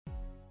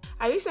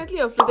I recently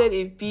uploaded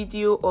a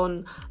video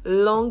on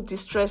long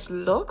distress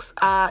locks.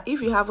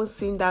 If you haven't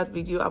seen that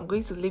video, I'm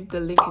going to leave the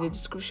link in the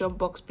description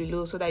box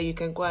below so that you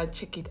can go and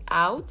check it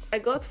out. I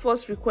got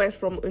first request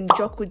from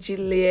Njoku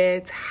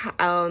Juliet.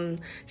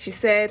 She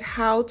said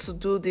how to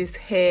do this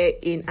hair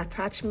in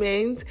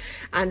attachment,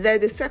 and then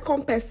the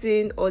second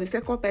person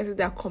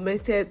that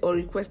commented or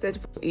requested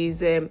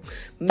is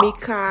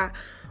Mika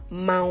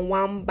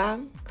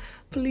Manwamba.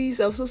 Please,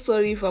 I'm so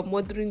sorry if I'm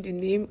murdering the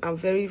name. I'm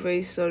very,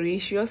 very sorry.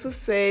 She also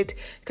said,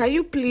 can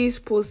you please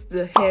post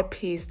the hair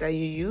paste that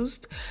you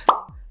used?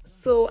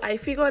 So I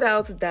figured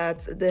out that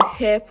the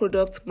hair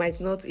product might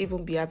not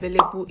even be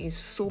available in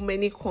so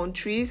many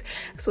countries.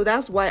 So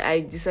that's why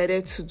I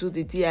decided to do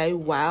the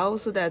DIY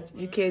so that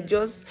you can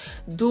just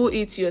do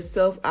it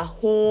yourself at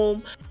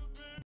home.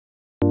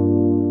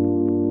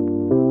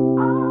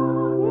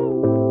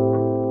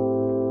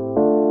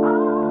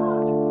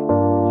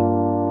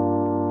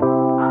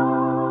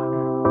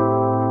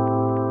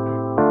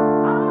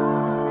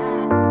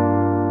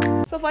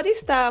 So for this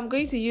style, I'm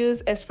going to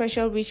use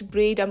Xpression Rich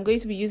Braid. I'm going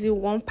to be using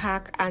 1.5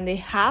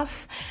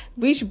 packs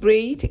Rich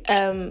Braid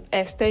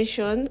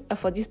extension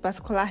for this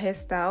particular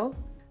hairstyle.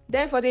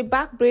 Then for the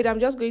back braid, I'm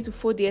just going to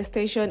fold the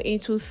extension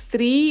into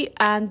 3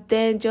 and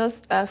then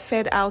just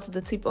fade out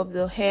the tip of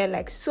the hair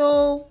like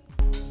so.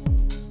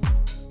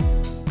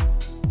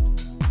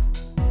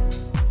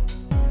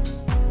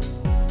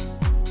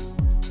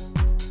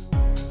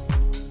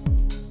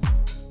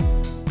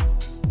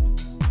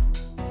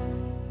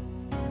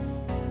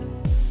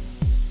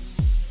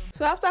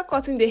 So after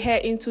cutting the hair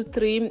into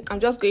 3, I'm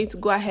just going to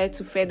go ahead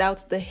to fade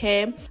out the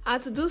hair.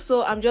 And to do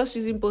so, I'm just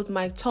using both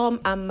my thumb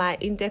and my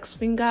index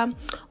finger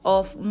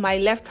of my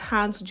left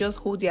hand to just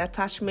hold the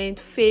attachment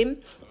firm,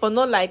 but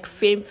not like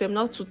firm,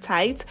 not too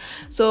tight.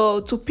 So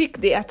to pick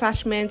the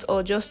attachment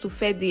or just to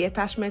fade the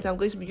attachment, I'm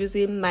going to be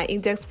using my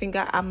index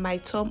finger and my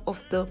thumb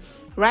of the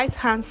right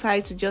hand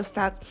side to just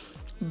start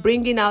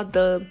bringing out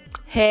the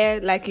hair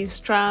like in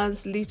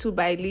strands, little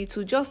by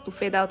little, just to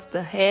fade out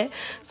the hair.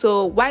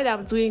 So while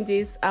I'm doing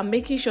this, I'm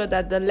making sure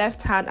that the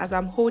left hand, as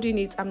I'm holding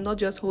it, I'm not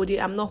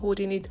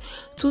holding it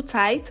too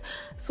tight.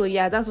 So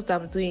yeah, that's what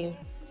I'm doing.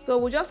 So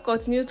we'll just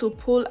continue to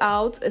pull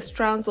out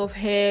strands of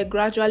hair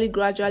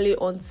gradually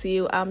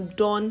until I'm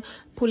done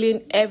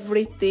pulling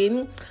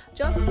everything.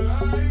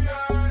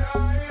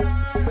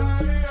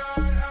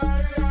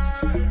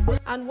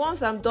 And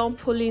once I'm done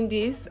pulling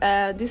this,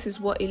 this is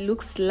what it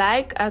looks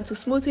like. And to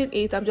smoothen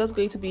it, I'm just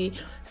going to be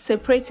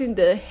separating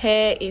the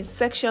hair in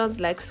sections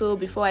like so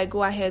before I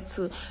go ahead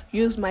to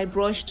use my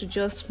brush to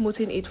just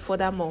smoothen it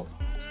furthermore.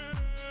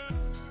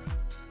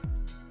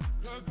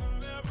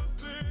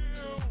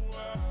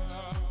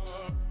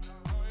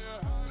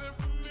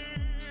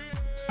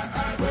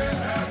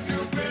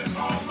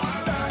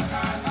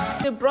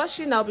 The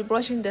brushing, I'll be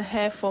brushing the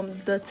hair from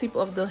the tip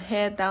of the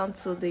hair down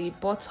to the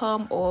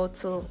bottom or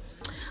to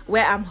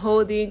where I'm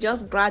holding,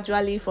 just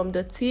gradually from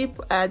the tip.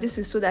 This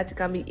is so that it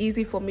can be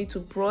easy for me to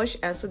brush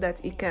and so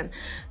that it can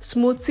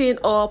smoothen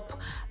up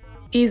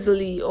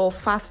easily or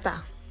faster.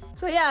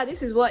 So yeah,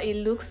 this is what it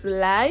looks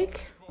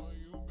like.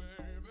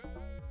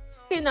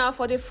 Okay, now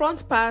for the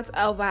front part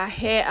of our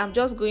hair, I'm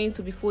just going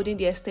to be folding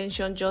the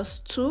extension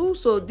just 2.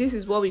 So this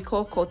is what we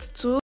call cut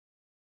 2.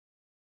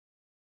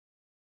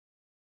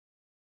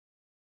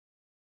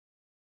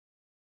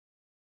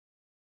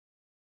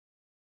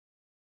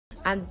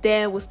 And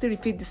then we'll still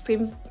repeat the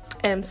same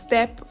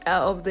step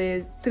of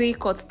the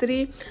cut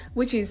 3,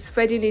 which is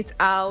fading it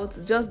out,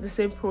 just the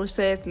same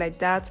process like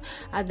that,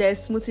 and then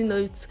smoothing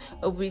it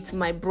with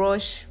my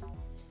brush.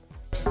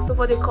 So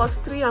for the cut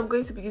 3, I'm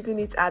going to be using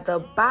it at the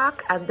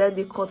back, and then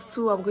the cut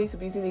 2, I'm going to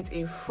be using it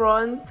in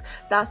front.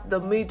 That's the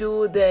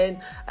middle.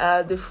 Then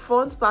the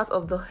front part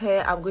of the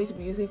hair, I'm going to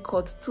be using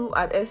cut 2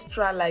 and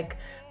extra like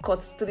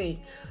cut 3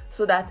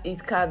 so that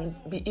it can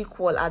be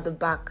equal at the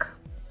back.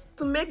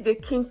 To make the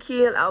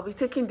kinky, I'll be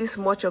taking this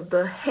much of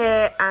the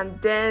hair, and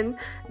then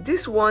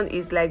this one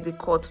is like the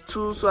cut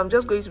 2. So I'm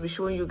just going to be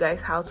showing you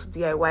guys how to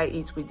DIY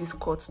it with this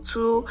cut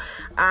 2,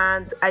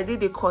 and I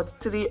did the cut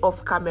 3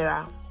 off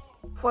camera.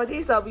 For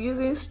this, I'll be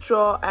using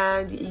straw,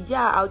 and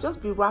yeah, I'll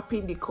just be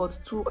wrapping the cut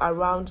 2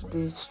 around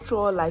the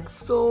straw like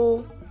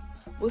so.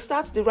 We'll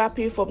start the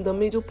wrapping from the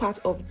middle part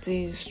of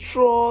the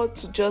straw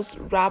to just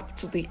wrap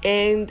to the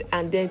end,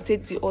 and then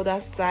take the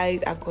other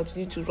side and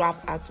continue to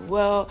wrap as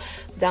well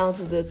down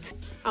to the tip.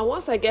 And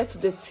once I get to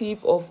the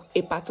tip of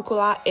a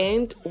particular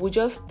end, we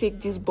just take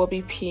this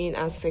bobby pin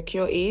and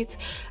secure it,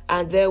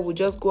 and then we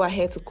just go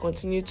ahead to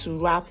continue to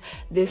wrap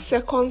the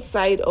second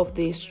side of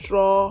the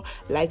straw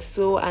like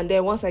so. And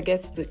then once I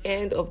get to the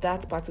end of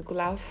that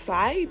particular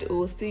side,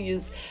 we'll still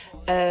use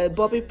a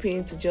bobby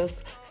pin to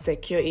just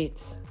secure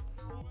it.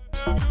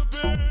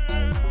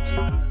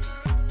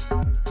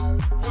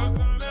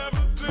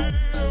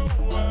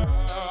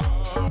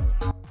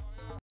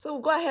 So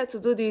we'll go ahead to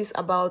do this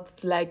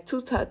about like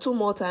two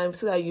more times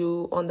so that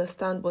you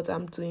understand what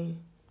I'm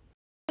doing.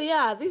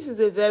 Yeah, this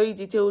is a very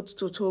detailed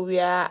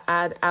tutorial,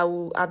 and I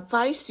will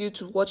advise you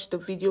to watch the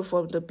video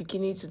from the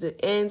beginning to the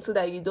end so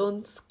that you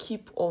don't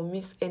skip or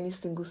miss any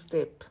single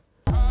step.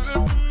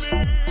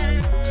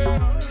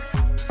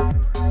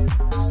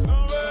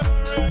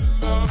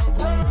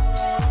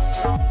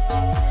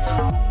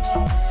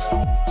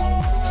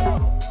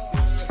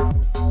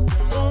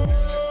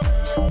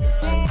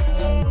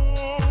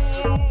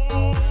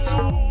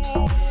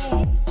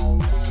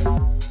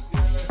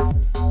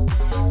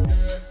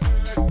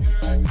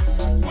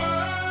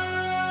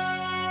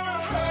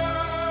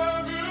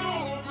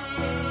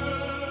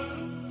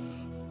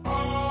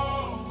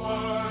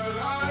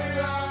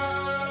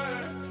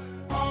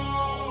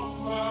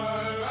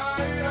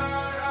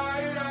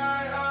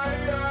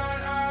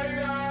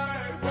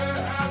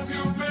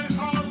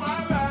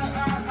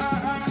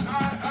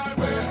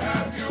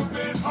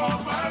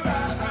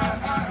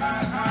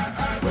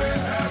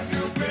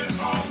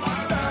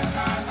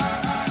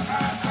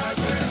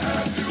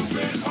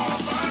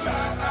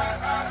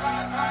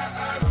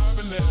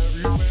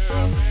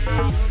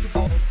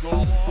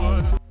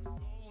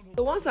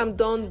 So once I'm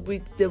done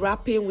with the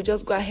wrapping, we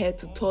just go ahead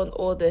to turn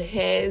all the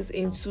hairs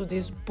into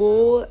this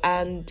bowl,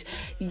 and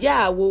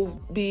yeah, we'll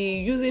be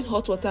using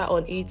hot water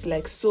on it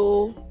like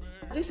so.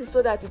 This is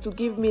so that it will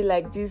give me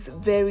like this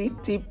very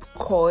deep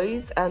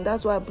coils, and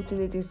that's why I'm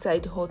putting it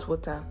inside hot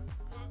water.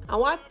 And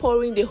while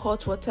pouring the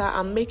hot water,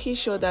 I'm making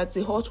sure that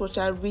the hot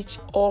water reach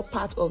all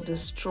parts of the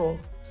straw.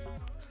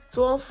 To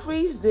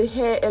unfreeze the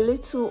hair a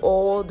little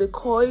or the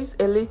coils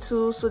a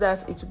little so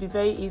that it will be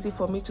very easy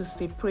for me to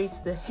separate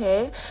the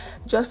hair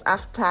just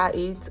after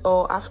it,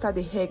 or after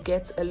the hair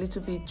gets a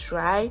little bit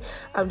dry.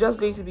 I'm just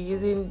going to be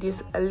using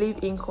this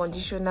leave-in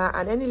conditioner,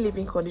 and any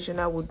leave-in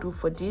conditioner will do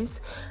for this.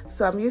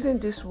 So I'm using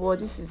this one.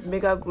 This is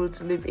Mega Growth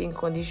leave-in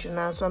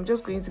conditioner. So I'm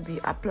just going to be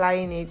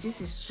applying it.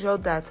 This is so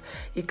that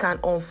it can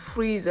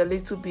unfreeze a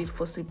little bit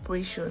for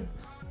separation.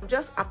 I'm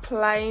just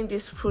applying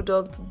this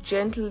product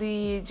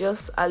gently,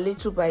 just a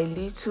little by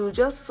little,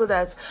 just so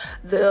that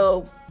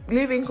the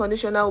leave-in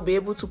conditioner will be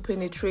able to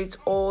penetrate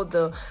all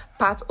the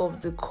part of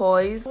the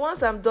coils.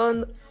 Once I'm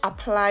done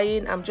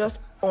applying, I'm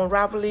just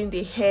unraveling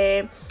the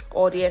hair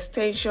or the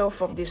extension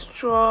from the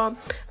straw,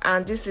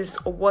 and this is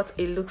what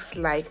it looks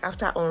like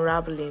after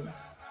unraveling.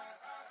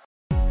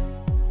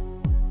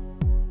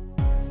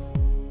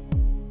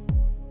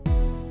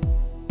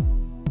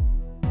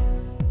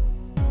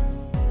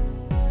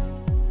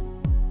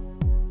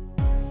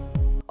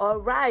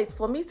 Alright,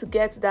 for me to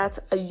get that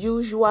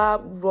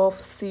usual rough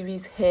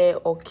series hair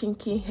or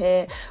kinky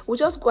hair, we'll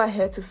just go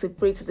ahead to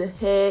separate the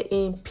hair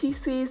in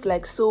pieces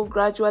like so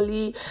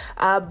gradually,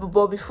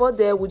 but before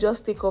that we'll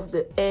just take off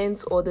the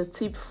ends or the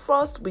tip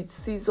first with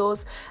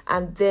scissors,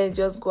 and then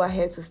just go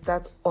ahead to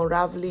start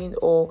unraveling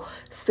or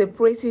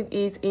separating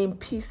it in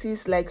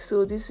pieces like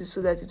so. This is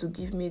so that it will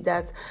give me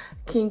that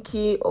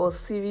kinky or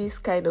series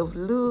kind of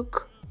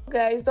look.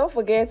 Guys, don't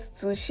forget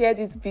to share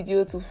this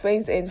video to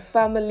friends and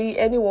family,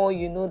 anyone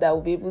you know that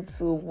will be able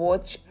to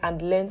watch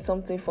and learn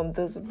something from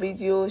this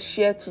video.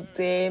 Share to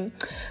them,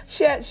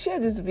 share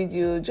this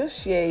video,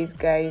 just share it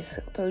guys,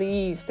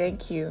 please.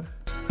 Thank you.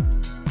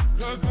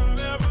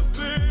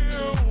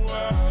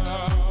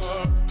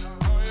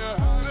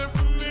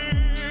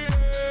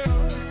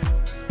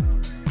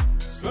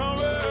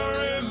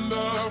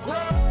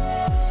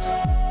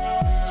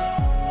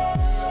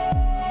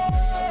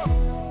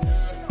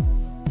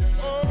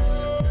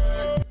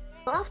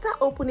 After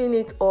opening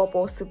it up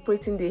or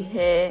separating the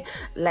hair,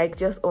 like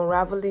just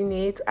unraveling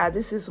it,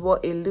 this is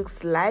what it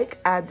looks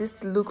like.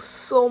 This looks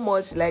so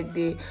much like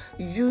the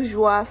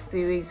usual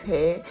series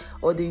hair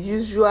or the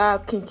usual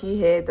kinky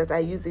hair that I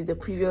used in the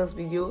previous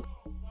video.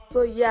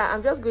 So yeah,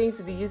 I'm just going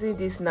to be using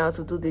this now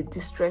to do the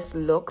distress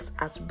locks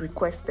as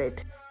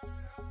requested.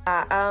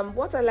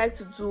 What I like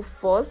to do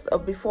first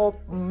before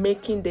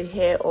making the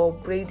hair or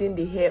braiding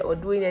the hair or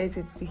doing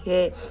anything to the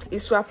hair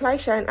is to apply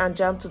shine and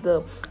jam to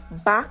the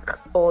back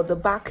or the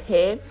back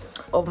hair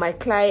of my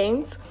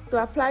client.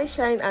 To apply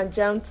shine and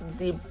jam to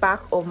the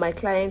back of my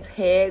client's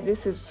hair,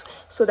 this is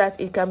so that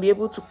it can be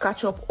able to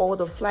catch up all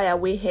the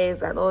flyaway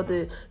hairs and all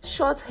the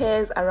short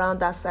hairs around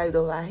that side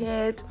of her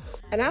head.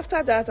 And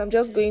after that, I'm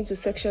just going to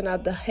section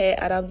out the hair,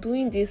 and I'm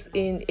doing this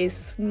in a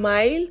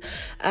smile.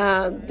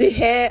 The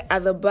hair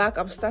at the back,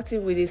 I'm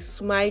starting with a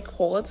smile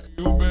cut.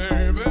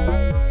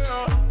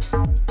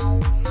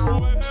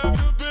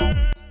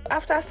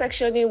 After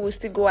sectioning, we'll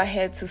still go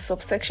ahead to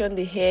subsection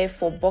the hair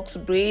for box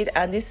braid,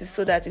 and this is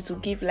so that it will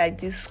give like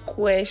this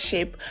square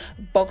shape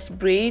box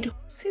braid.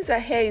 Since our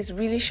hair is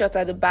really short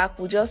at the back,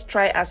 we'll just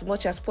try as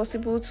much as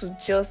possible to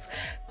just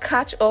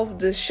catch up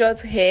the short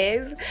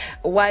hairs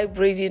while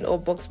braiding or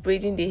box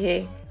braiding the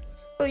hair.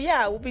 So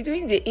yeah, we'll be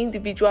doing the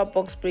individual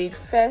box braid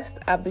first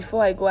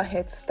before I go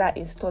ahead to start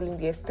installing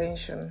the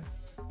extension.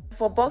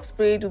 For box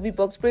braid, we'll be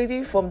box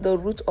braiding from the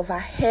root of our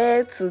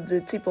hair to the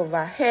tip of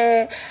our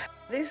hair.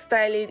 This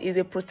styling is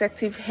a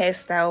protective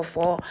hairstyle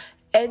for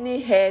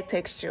any hair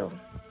texture.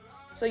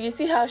 So you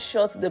see how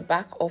short the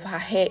back of her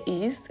hair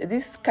is.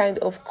 This kind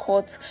of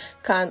cut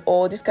can,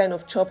 or this kind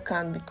of chop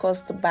can be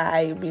caused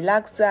by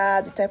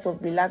relaxer, the type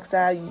of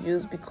relaxer you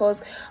use,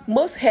 because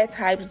most hair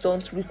types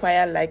don't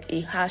require like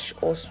a harsh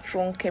or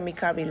strong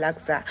chemical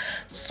relaxer.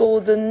 So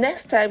the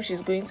next time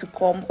she's going to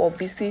come or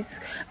visit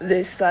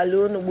the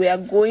salon, we are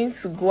going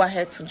to go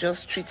ahead to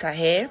just treat her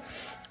hair.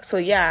 So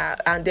yeah,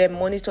 and then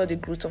monitor the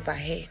growth of her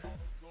hair.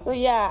 So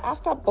yeah,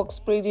 after box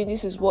braiding,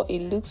 this is what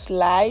it looks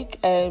like,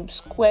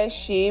 square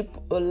shape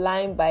or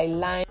line by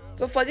line.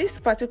 So for this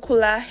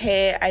particular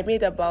hair, I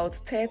made about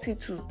 30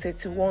 to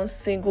 31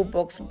 single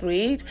box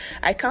braid.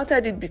 I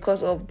counted it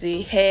because of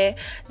the hair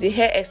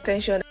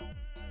extension.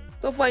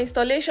 So for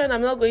installation,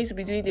 I'm not going to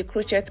be doing the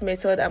crochet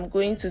method. I'm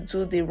going to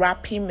do the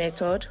wrapping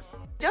method.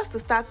 Just to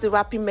start the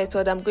wrapping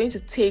method, I'm going to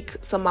take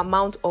some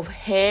amount of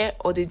hair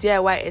or the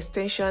DIY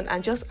extension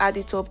and just add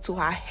it up to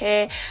her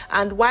hair.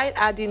 And while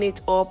adding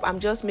it up, I'm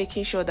just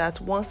making sure that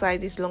one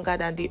side is longer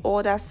than the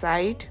other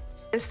side.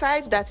 The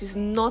side that is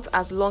not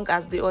as long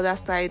as the other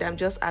side, I'm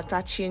just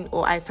attaching,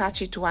 or I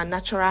attach it to her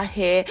natural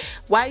hair.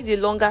 While the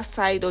longer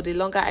side or the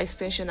longer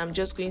extension, I'm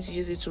just going to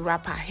use it to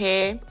wrap her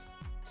hair.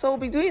 So we'll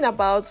be doing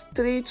about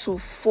 3 to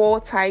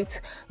 4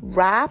 tight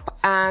wrap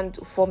and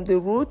from the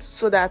root,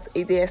 so that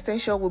the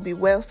extension will be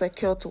well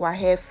secured to her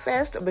hair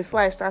first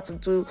before I start to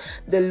do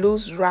the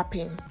loose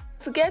wrapping.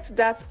 To get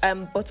that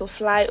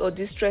butterfly or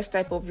distress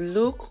type of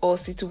look or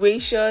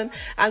situation,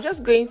 I'm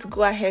just going to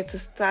go ahead to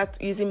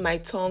start using my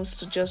thumbs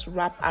to just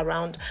wrap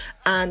around,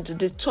 and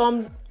the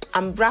thumb,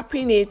 I'm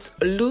wrapping it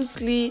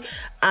loosely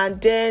and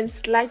then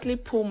slightly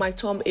pull my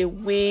thumb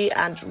away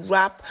and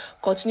wrap,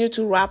 continue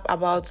to wrap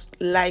about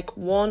like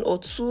 1 or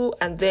 2,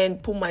 and then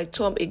pull my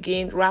thumb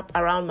again, wrap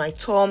around my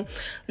thumb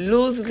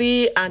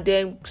loosely and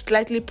then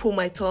slightly pull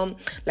my thumb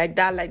like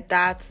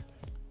that.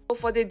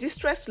 For the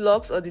distress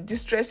locks or the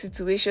distress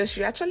situation,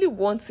 she actually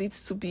wants it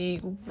to be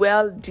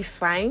well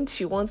defined.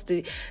 She wants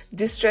the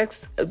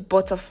distress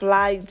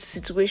butterfly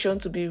situation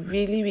to be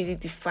really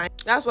defined.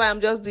 That's why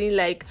I'm just doing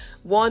like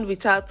one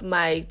without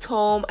my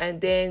thumb and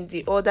then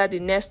the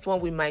next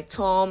one with my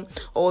thumb,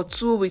 or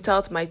 2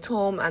 without my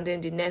thumb and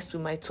then the next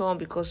with my thumb,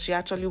 because she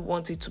actually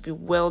wants it to be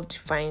well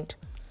defined.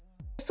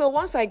 So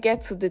once I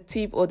get to the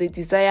tip or the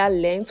desired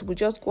length, we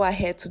just go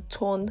ahead to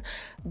turn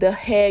the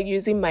hair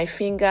using my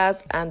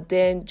fingers and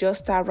then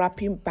just start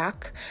wrapping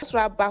back. Just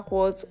wrap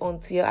backwards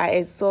until I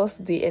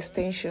exhaust the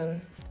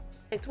extension.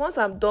 Once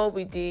I'm done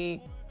with the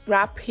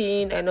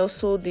wrapping and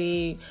also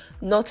the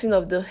knotting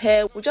of the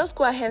hair, we just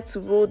go ahead to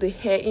roll the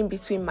hair in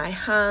between my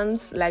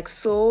hands like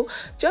so,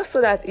 just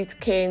so that it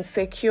can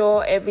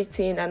secure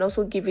everything and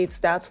also give it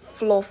that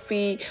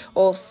fluffy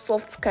or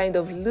soft kind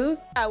of look.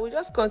 I will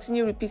just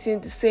continue repeating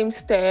the same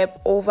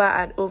step over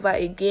and over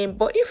again.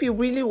 But if you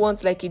really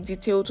want like a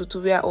detailed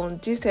tutorial on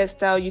this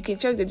hairstyle, you can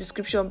check the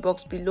description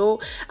box below.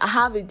 I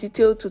have a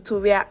detailed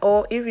tutorial,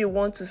 or if you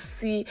want to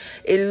see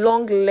a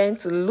long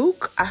length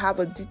look, I have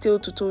a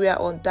detailed tutorial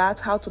on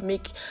that, how to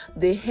make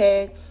the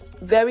hair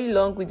very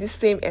long with this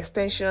same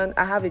extension.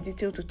 I have a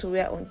detailed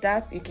tutorial on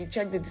that. You can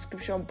check the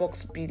description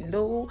box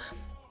below.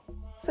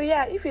 So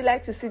yeah, if you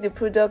like to see the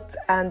product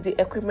and the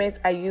equipment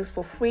I use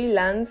for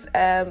freelance,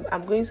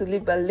 I'm going to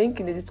leave a link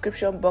in the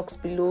description box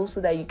below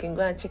so that you can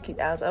go and check it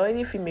out. I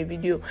already filmed a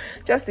video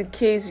just in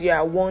case you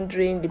are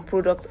wondering the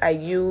product I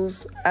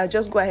use.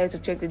 Just go ahead to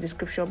check the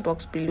description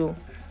box below.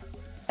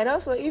 And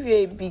also, if you're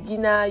a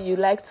beginner, you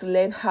like to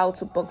learn how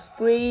to box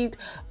braid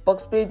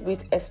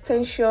with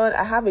extension,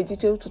 I have a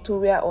detailed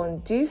tutorial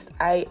on this.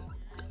 I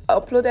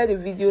uploaded a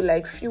video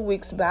like a few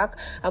weeks back.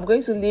 I'm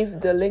going to leave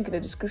the link in the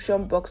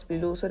description box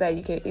below so that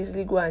you can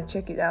easily go and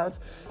check it out.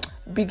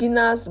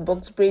 Beginners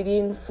box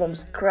braiding from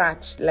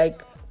scratch,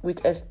 like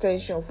with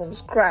extension from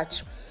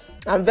scratch.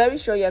 I'm very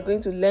sure you're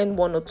going to learn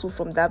 1 or 2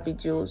 from that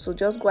video, so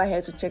just go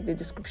ahead to check the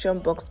description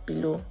box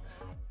below.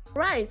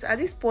 Right, at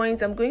this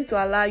point, I'm going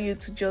to allow you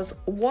to just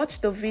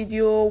watch the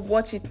video,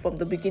 watch it from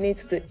the beginning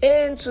to the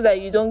end so that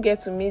you don't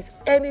get to miss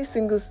any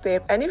single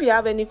step. And if you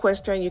have any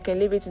question, you can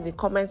leave it in the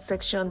comment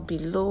section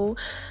below.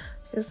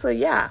 And so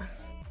yeah.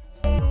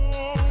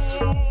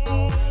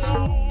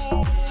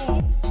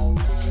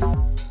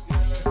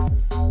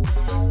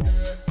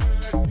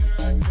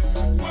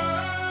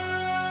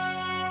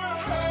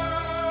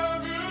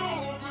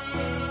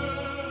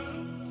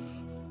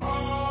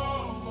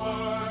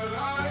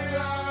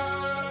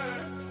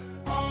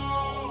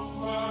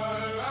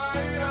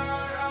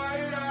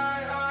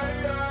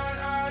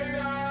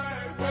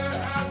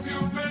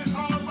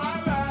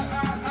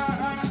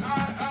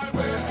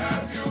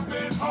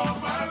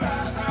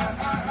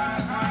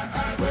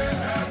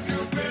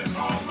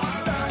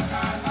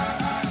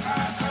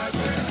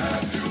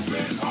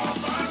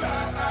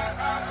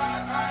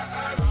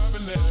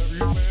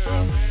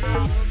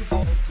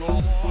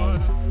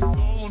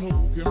 Someone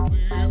who can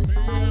please me,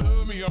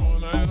 love me all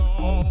night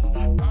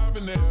long. I've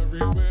been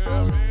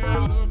everywhere,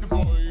 man, looking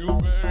for you,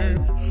 babe.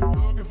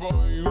 Looking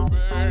for you,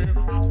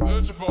 babe.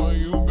 Searching for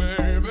you,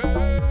 baby.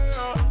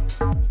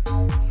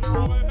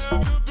 Where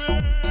have you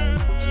been?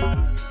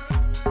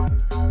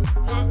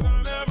 'Cause I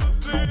never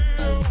see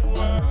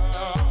you.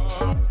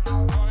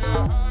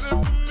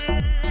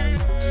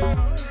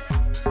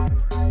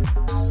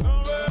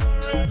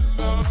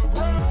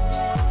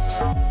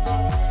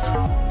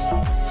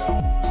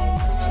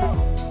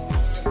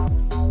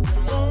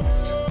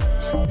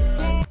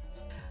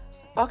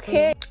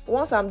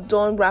 once I'm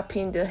done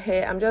wrapping the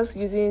hair, I'm just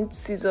using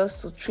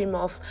scissors to trim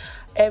off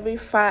every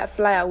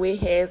flyaway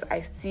hairs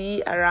I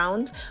see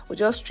around. We'll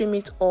just trim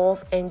it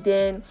off, and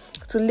then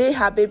to lay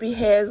her baby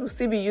hairs, we'll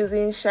still be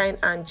using Shine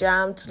and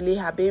Jam to lay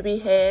her baby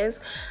hairs.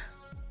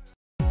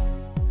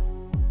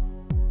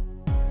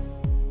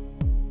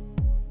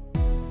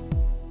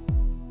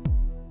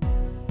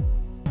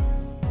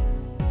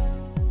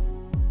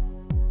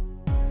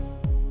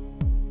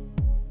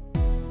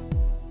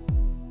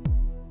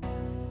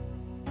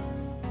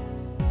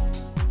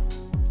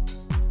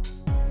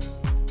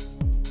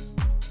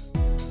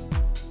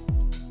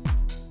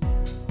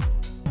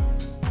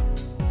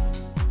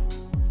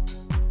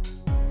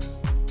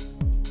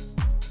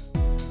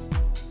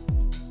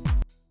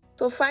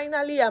 So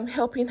finally, I'm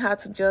helping her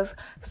to just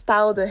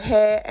style the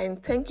hair,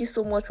 and thank you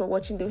so much for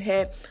watching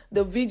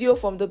the video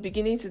from the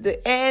beginning to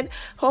the end.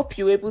 Hope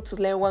you were able to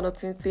learn one or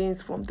two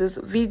things from this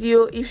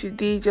video. If you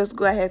did, just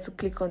go ahead to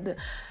click on the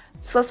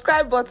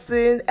subscribe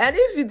button, and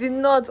if you did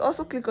not,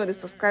 also click on the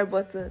subscribe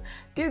button.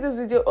 Give this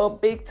video a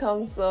big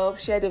thumbs up,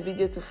 share the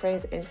video to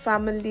friends and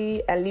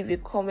family, and leave a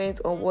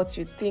comment on what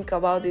you think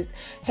about this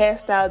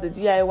hairstyle, the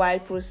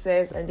DIY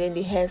process, and then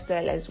the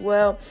hairstyle as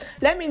well.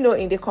 Let me know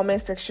in the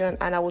comment section,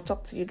 and I will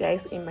talk to you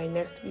guys in my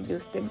next video.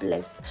 Stay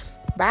blessed.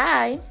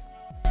 Bye.